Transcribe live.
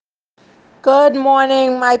Good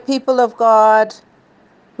morning, my people of God.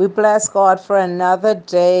 We bless God for another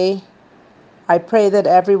day. I pray that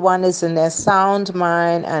everyone is in their sound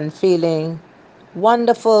mind and feeling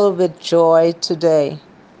wonderful with joy today.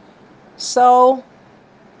 So,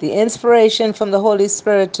 the inspiration from the Holy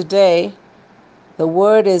Spirit today, the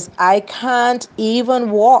word is I can't even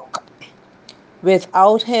walk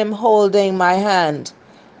without Him holding my hand.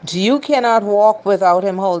 You cannot walk without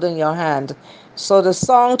Him holding your hand. So, the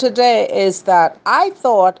song today is that I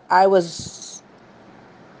thought I was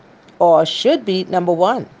or should be number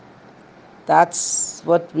one. That's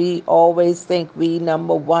what we always think, we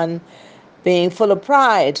number one, being full of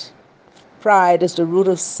pride. Pride is the root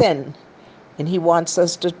of sin, and He wants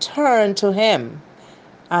us to turn to Him,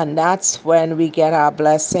 and that's when we get our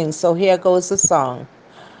blessings. So here goes the song.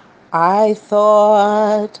 I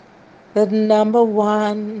thought that number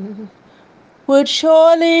one would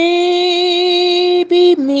surely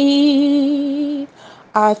be me.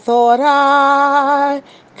 I thought I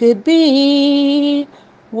could be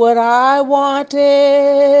what I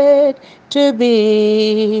wanted to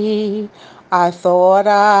be. I thought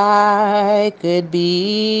I could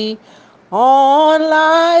be on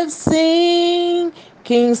life's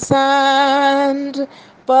sinking sand,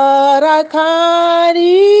 but I can't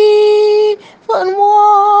even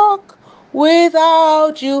walk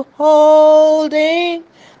without you holding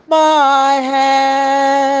my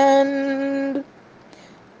hand.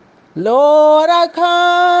 Lord, I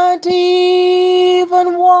can't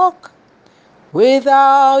even walk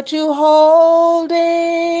without you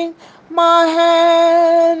holding my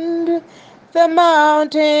hand. The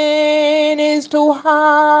mountain is too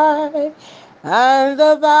high and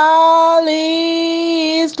the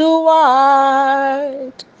valley is too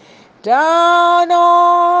wide. Down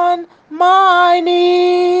on my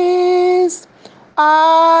knees,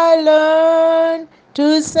 I learn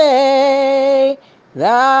to say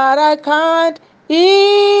that I can't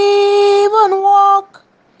even walk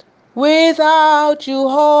without you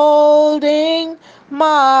holding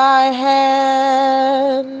my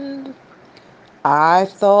hand. I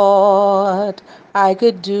thought I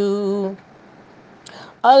could do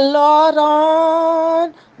a lot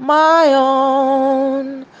on my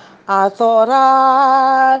own. I thought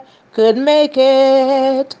I could make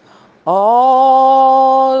it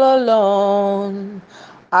all alone.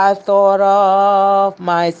 I thought of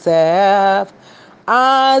myself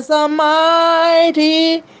as a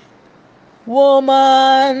mighty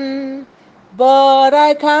woman, but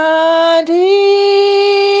I can't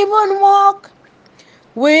even walk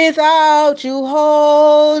without you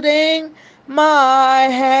holding my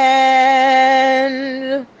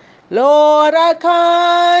hand. Lord, I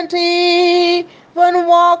can't even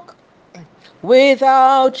walk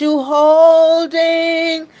without you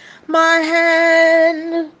holding my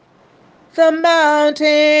hand. The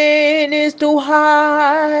mountain is too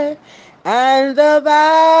high and the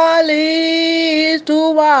valley is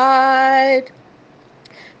too wide.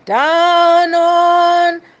 Down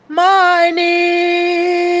on my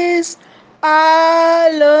knees,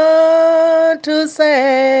 I learn to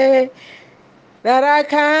say that I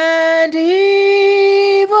can't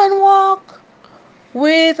even walk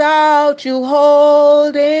without you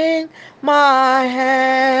holding my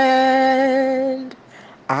hand.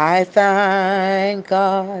 I thank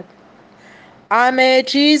God I made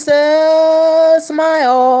Jesus my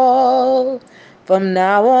all. From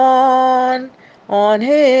now on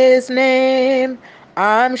His name,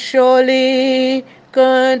 I'm surely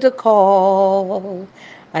going to call.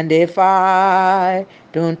 And if I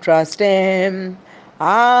don't trust Him,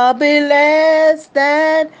 I'll be less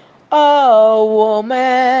than a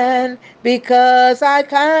woman, because I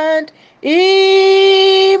can't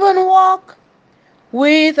even walk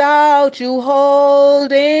without you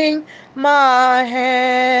holding my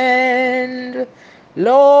hand.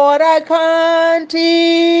 Lord, I can't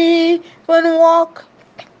even walk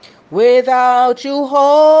without you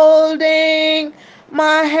holding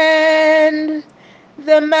my hand.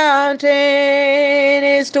 The mountain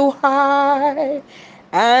is too high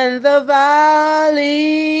and the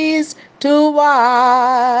valleys too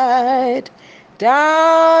wide.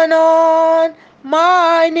 Down on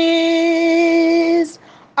my knees,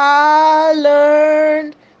 I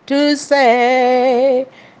learned to say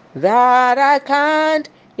that I can't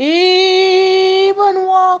even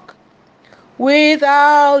walk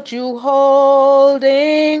without you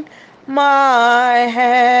holding my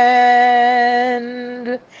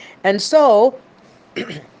hand. And so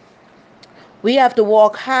we have to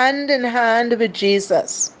walk hand in hand with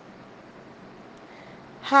Jesus,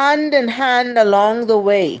 hand in hand along the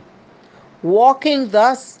way. Walking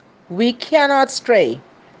thus, we cannot stray.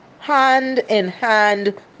 hand in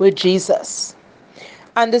hand with Jesus.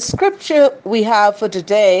 And the scripture we have for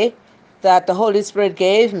today that the Holy Spirit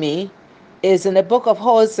gave me is in the book of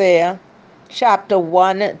Hosea, chapter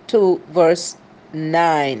 1 to verse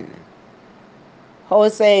 9.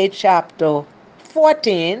 Hosea chapter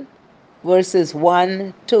 14, verses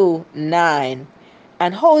 1 to 9.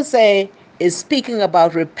 And Hosea is speaking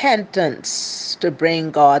about repentance to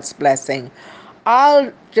bring God's blessing.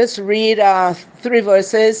 I'll just read 3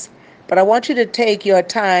 verses, but I want you to take your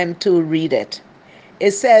time to read it.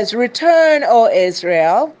 It says, "Return, O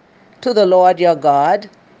Israel, to the Lord your God.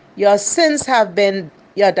 Your sins have been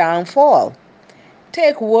your downfall.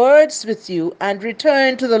 Take words with you and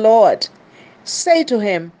return to the Lord. Say to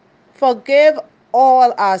him, Forgive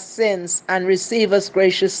all our sins and receive us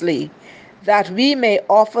graciously, that we may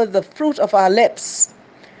offer the fruit of our lips.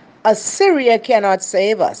 Assyria cannot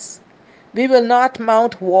save us. We will not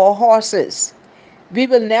mount war horses. We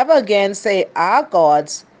will never again say our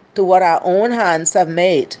gods to what our own hands have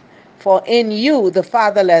made, for in you the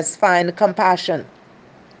fatherless find compassion."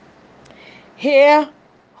 Here,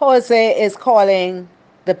 Hosea is calling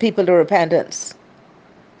the people to repentance.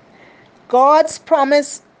 God's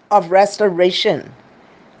promise of restoration.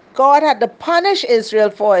 God had to punish Israel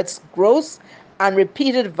for its gross and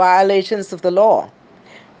repeated violations of the law.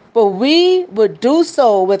 But he would do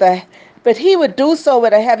so with a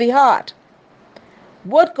heavy heart.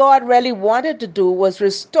 What God really wanted to do was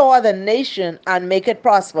restore the nation and make it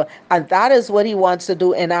prosper. And that is what he wants to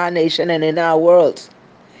do in our nation and in our world.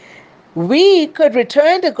 We could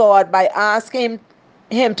return to God by asking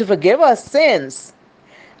him to forgive our sins.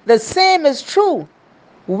 The same is true.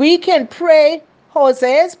 We can pray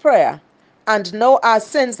Hosea's prayer and know our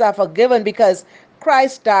sins are forgiven because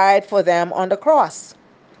Christ died for them on the cross.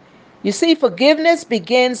 You see, forgiveness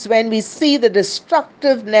begins when we see the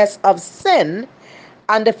destructiveness of sin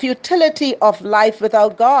and the futility of life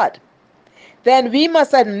without God. Then we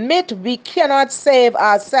must admit we cannot save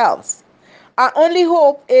ourselves. Our only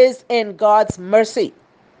hope is in God's mercy.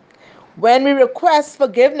 When we request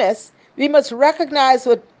forgiveness, we must recognize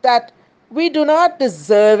that we do not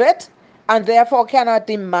deserve it and therefore cannot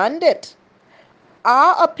demand it.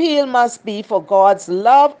 Our appeal must be for God's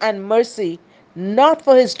love and mercy, not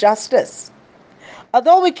for his justice.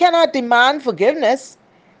 Although we cannot demand forgiveness,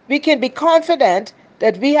 we can be confident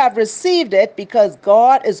that we have received it because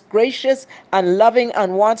God is gracious and loving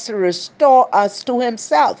and wants to restore us to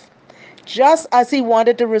himself, just as he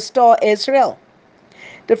wanted to restore Israel.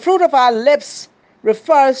 The fruit of our lips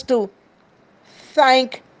refers to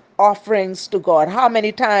thank offerings to God. How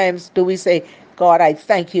many times do we say, God, I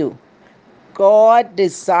thank you? God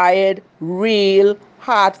desired real,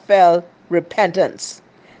 heartfelt repentance,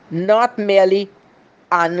 not merely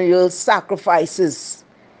annual sacrifices.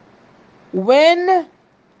 When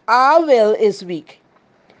our will is weak,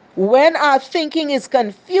 when our thinking is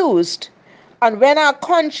confused, and when our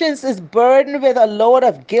conscience is burdened with a load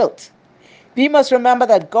of guilt, we must remember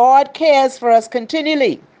that God cares for us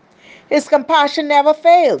continually. His compassion never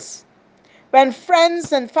fails. When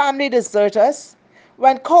friends and family desert us,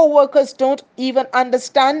 when co-workers don't even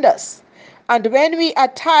understand us, and when we are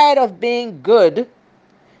tired of being good,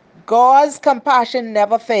 God's compassion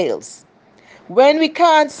never fails. When we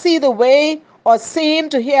can't see the way or seem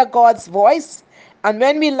to hear God's voice, and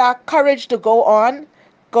when we lack courage to go on,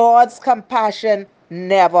 God's compassion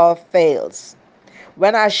never fails.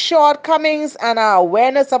 When our shortcomings and our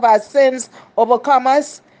awareness of our sins overcome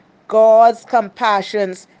us, God's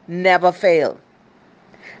compassions never fail.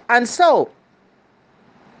 And so,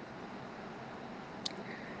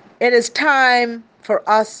 it is time for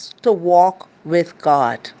us to walk with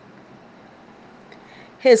God.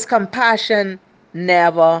 His compassion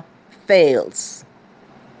never fails.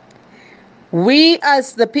 We,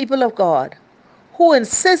 as the people of God, who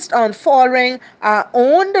insist on following our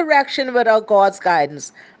own direction without God's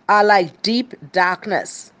guidance, are like deep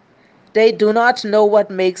darkness. They do not know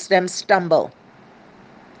what makes them stumble.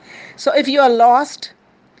 So if you are lost,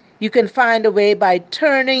 you can find a way by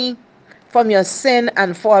turning from your sin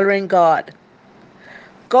and following God.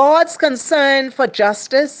 God's concern for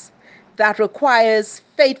justice that requires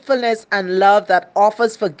faithfulness and love that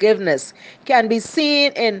offers forgiveness can be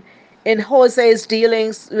seen in Hosea's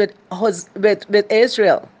dealings with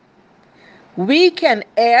Israel. We can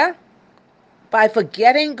err by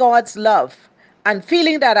forgetting God's love and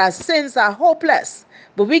feeling that our sins are hopeless,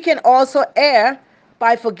 but we can also err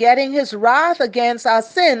by forgetting his wrath against our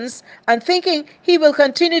sins and thinking he will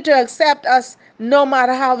continue to accept us no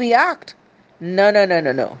matter how we act. No, no, no,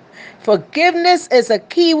 no, no. Forgiveness is a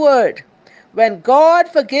key word. When God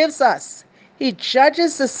forgives us, he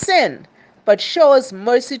judges the sin, but shows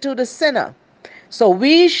mercy to the sinner. So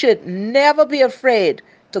we should never be afraid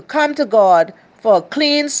to come to God for a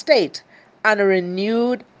clean state and a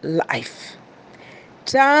renewed life.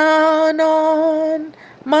 Down on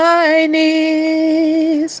my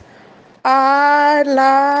knees, I'd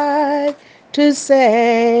like to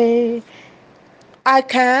say, I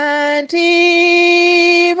can't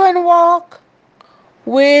even walk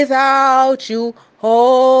without you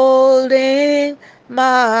holding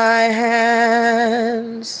my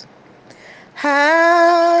hands.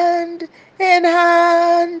 Hand in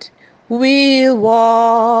hand, we'll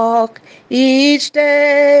walk each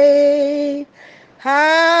day.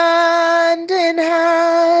 Hand in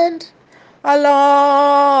hand,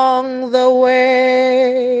 along the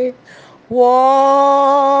way.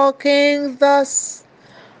 Walking thus,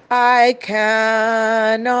 I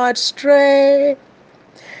cannot stray.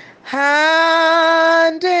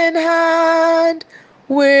 Hand in hand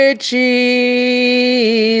with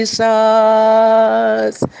Jesus.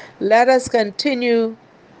 Let us continue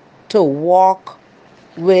to walk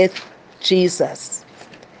with Jesus.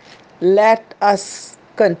 Let us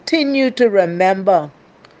continue to remember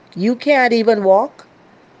you can't even walk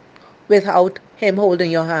without Him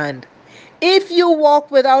holding your hand. If you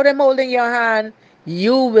walk without Him holding your hand,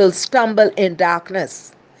 you will stumble in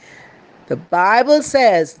darkness. The Bible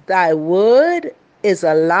says, Thy word is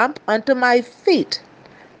a lamp unto my feet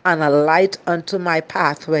and a light unto my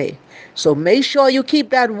pathway. So make sure you keep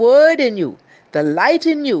that word in you, the light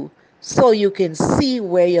in you, so you can see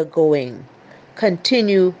where you're going.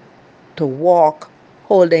 Continue to walk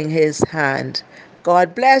holding His hand.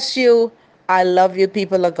 God bless you. I love you,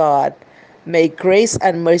 people of God. May grace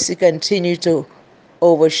and mercy continue to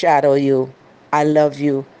overshadow you. I love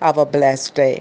you. Have a blessed day.